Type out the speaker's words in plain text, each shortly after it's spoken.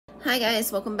Hi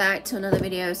guys, welcome back to another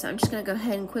video. So I'm just going to go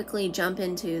ahead and quickly jump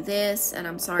into this, and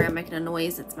I'm sorry I'm making a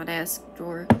noise, it's my desk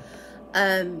drawer.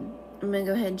 I'm going to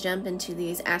go ahead and jump into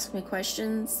these Ask Me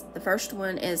questions. The first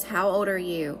one is, how old are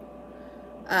you?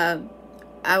 I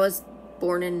was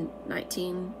born in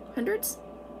 1900s.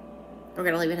 We're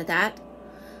going to leave it at that.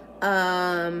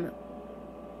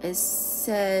 It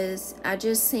says, I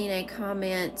just seen a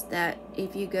comment that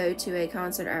if you go to a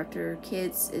concert after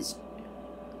kids is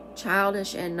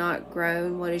childish and not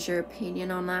grown. What is your opinion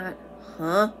on that?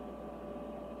 Huh?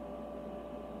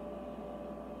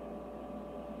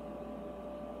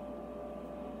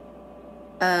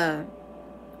 I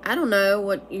don't know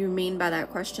what you mean by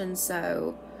that question,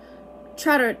 so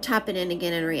try to type it in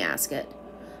again and re-ask it.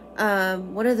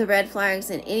 What are the red flags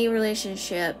in any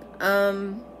relationship?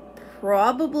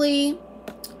 Probably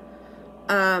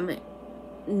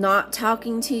not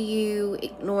talking to you,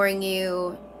 ignoring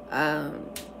you,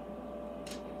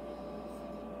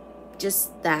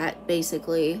 just that,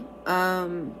 basically.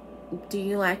 Do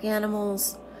you like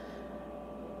animals?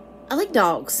 I like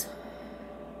dogs.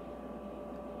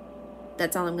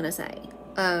 That's all I'm gonna say.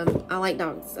 I like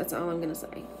dogs. That's all I'm gonna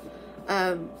say.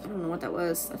 I don't know what that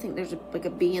was. I think there's like a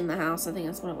bee in the house. I think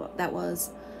that's what that was.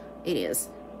 It is.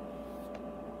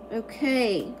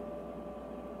 Okay.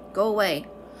 Go away.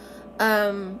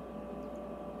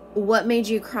 What made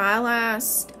you cry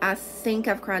last? I think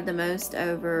I've cried the most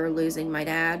over losing my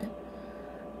dad.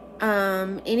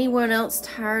 Anyone else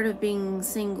tired of being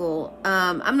single?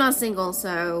 I'm not single,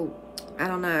 so I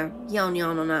don't know. Yawn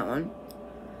on that one.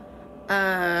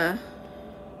 Now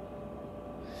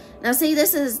see,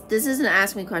 this is an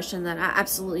Ask Me question that I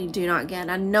absolutely do not get.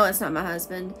 I know it's not my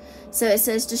husband. So it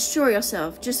says, destroy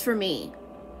yourself just for me.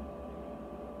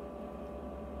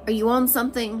 Are you on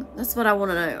something? That's what I want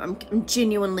to know. I'm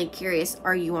genuinely curious.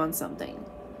 Are you on something?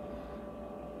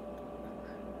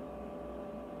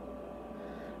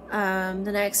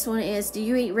 The next one is, do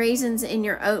you eat raisins in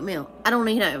your oatmeal? I don't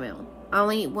eat oatmeal. I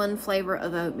only eat one flavor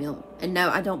of oatmeal. And no,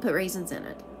 I don't put raisins in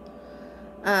it.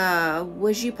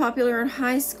 Was you popular in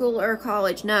high school or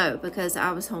college? No, because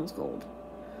I was homeschooled.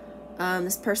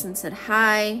 This person said,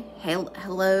 hi,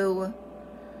 hello.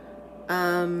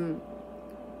 When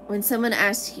someone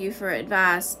asks you for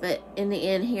advice, but in the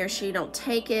end he or she don't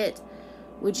take it,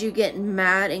 would you get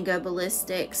mad and go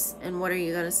ballistics? And what are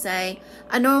you going to say?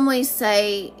 I normally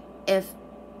say, if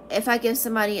I give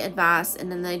somebody advice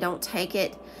and then they don't take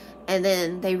it, and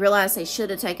then they realize they should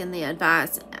have taken the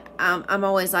advice, I'm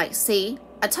always like, see,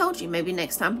 I told you, maybe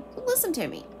next time, listen to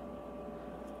me.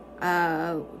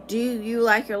 Do you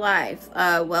like your life?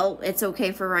 Well, it's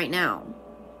okay for right now.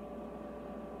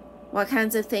 What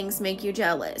kinds of things make you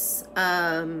jealous?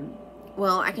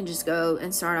 Well, I can just go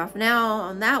and start off now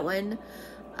on that one.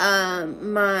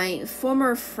 My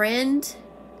former friend,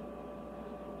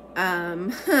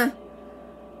 I'm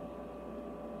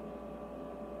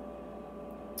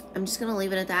just going to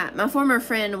leave it at that. My former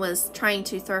friend was trying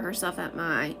to throw herself at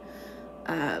my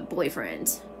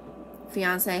boyfriend,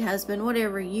 fiance, husband,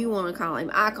 whatever you want to call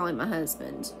him. I call him my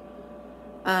husband.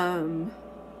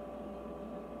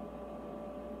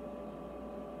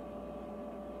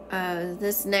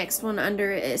 This next one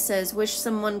under it says, wish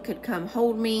someone could come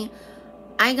hold me.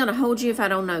 I ain't gonna hold you if I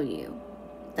don't know you.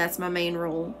 That's my main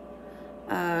rule.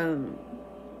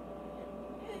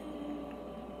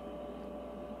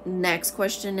 Next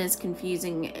question is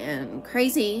confusing and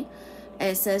crazy.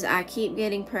 It says, I keep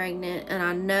getting pregnant and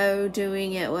I know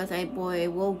doing it with a boy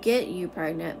will get you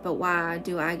pregnant, but why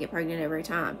do I get pregnant every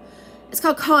time? It's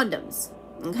called condoms,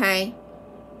 okay?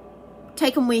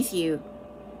 Take them with you.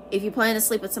 If you plan to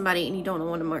sleep with somebody and you don't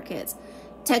want more kids,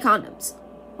 take condoms,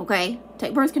 okay?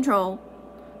 Take birth control.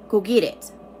 Go get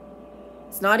it.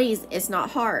 It's not easy. It's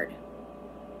not hard.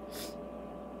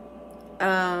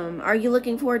 Are you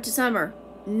looking forward to summer?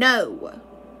 No.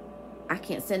 I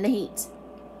can't stand the heat.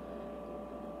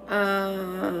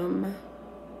 Are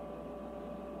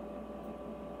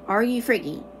you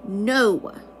freaky?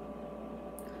 No.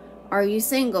 Are you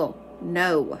single?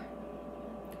 No.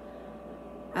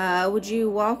 Would you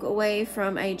walk away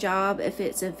from a job if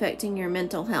it's affecting your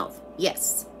mental health?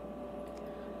 Yes.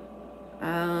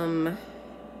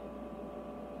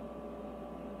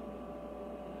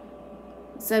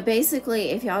 So basically,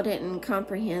 if y'all didn't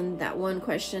comprehend that one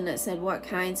question that said, what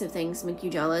kinds of things make you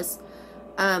jealous?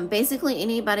 Basically,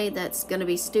 anybody that's going to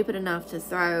be stupid enough to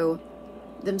throw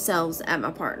themselves at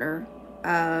my partner.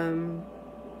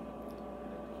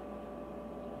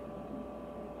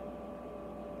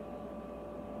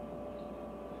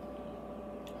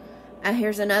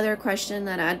 Here's another question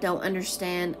that I don't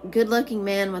understand. Good-looking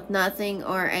man with nothing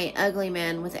or a ugly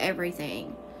man with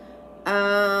everything?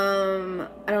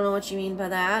 what you mean by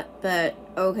that, but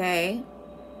okay.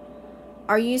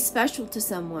 Are you special to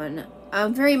someone?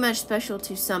 I'm very much special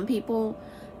to some people,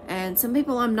 and some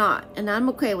people I'm not, and I'm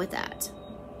okay with that.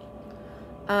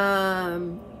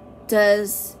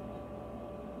 This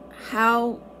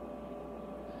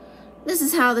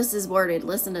is how this is worded.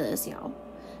 Listen to this, y'all.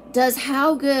 Does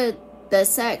how good the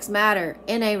sex matter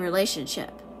in a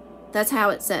relationship? That's how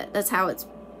it's said. That's how it's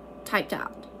typed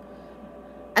out.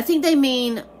 I think they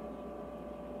mean,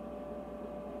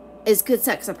 is good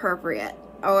sex appropriate?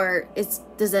 Or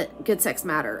does it good sex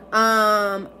matter?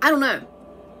 I don't know.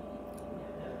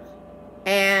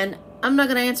 And I'm not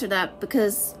going to answer that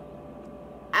because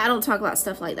I don't talk about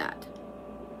stuff like that.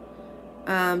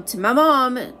 To my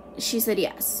mom, she said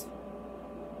yes.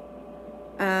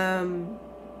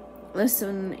 This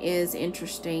one is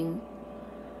interesting.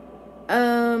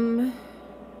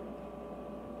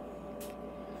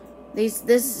 This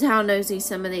is how nosy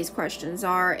some of these questions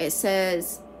are. It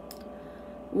says,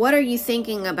 what are you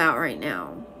thinking about right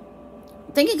now?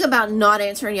 Thinking about not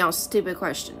answering y'all stupid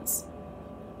questions.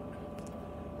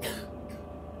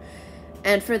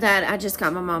 And for that, I just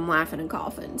got my mom laughing and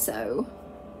coughing. So,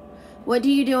 what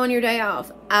do you do on your day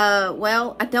off?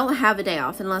 Well, I don't have a day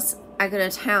off unless I go to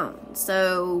town.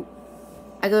 So,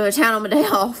 I go to town on my day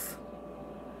off.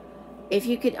 If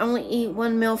you could only eat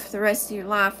one meal for the rest of your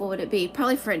life, what would it be?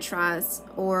 Probably French fries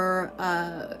or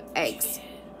eggs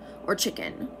or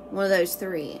chicken. One of those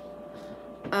three.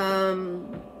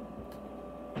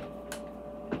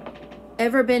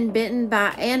 Ever been bitten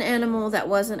by an animal that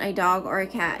wasn't a dog or a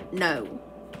cat? No.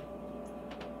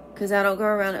 Because I don't go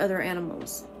around other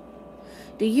animals.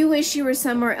 Do you wish you were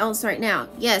somewhere else right now?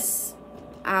 Yes.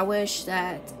 I wish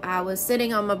that I was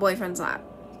sitting on my boyfriend's lap.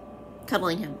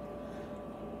 Cuddling him.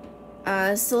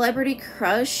 Celebrity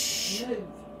crush.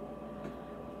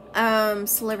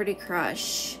 Celebrity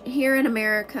crush. Here in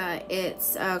America,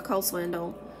 it's Cole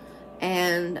Swindle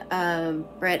and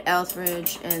Brett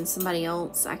Eldridge and somebody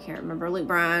else. I can't remember. Luke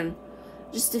Bryan.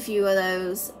 Just a few of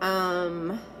those.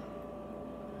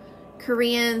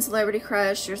 Korean celebrity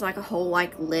crush. There's like a whole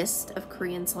like list of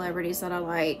Korean celebrities that I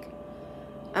like.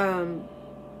 But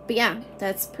yeah,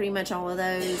 that's pretty much all of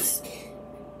those.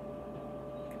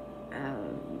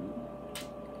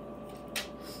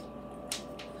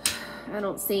 I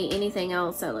don't see anything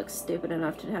else that looks stupid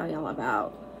enough to tell y'all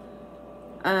about.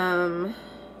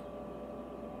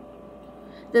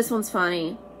 This one's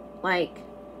funny. Like,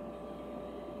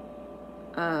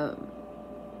 the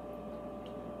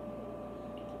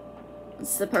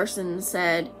person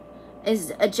said,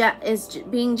 is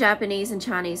being Japanese and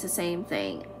Chinese the same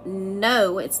thing?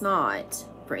 No, it's not.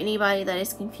 For anybody that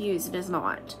is confused, it is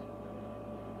not.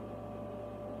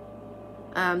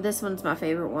 This one's my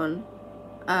favorite one.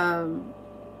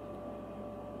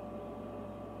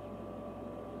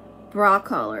 Bra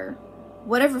color.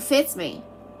 Whatever fits me.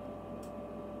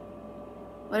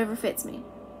 Whatever fits me.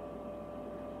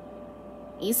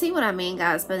 You see what I mean,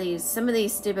 guys, by some of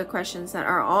these stupid questions that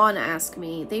are on Ask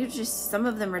Me. They're just, some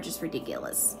of them are just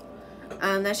ridiculous.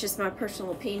 That's just my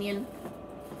personal opinion.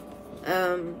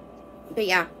 But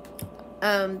yeah.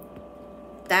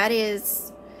 That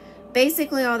is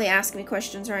basically all the Ask Me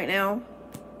questions right now.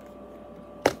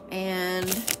 And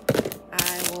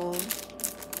I will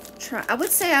try. I would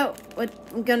say I'm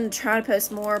going to try to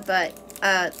post more, but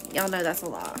y'all know that's a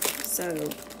lie. So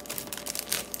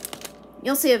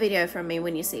you'll see a video from me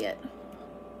when you see it.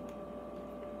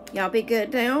 Y'all be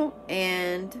good now.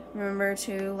 And remember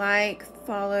to like,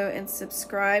 follow, and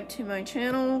subscribe to my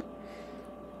channel.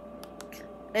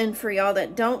 And for y'all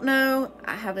that don't know,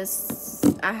 I have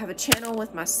a channel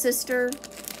with my sister.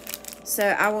 So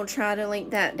I will try to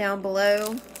link that down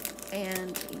below.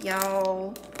 And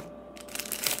y'all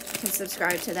can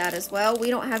subscribe to that as well. We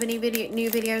don't have any new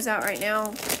videos out right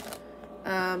now.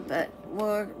 But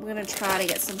we're going to try to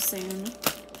get some soon.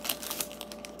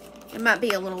 It might be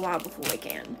a little while before we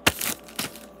can.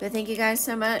 But thank you guys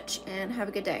so much and have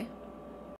a good day.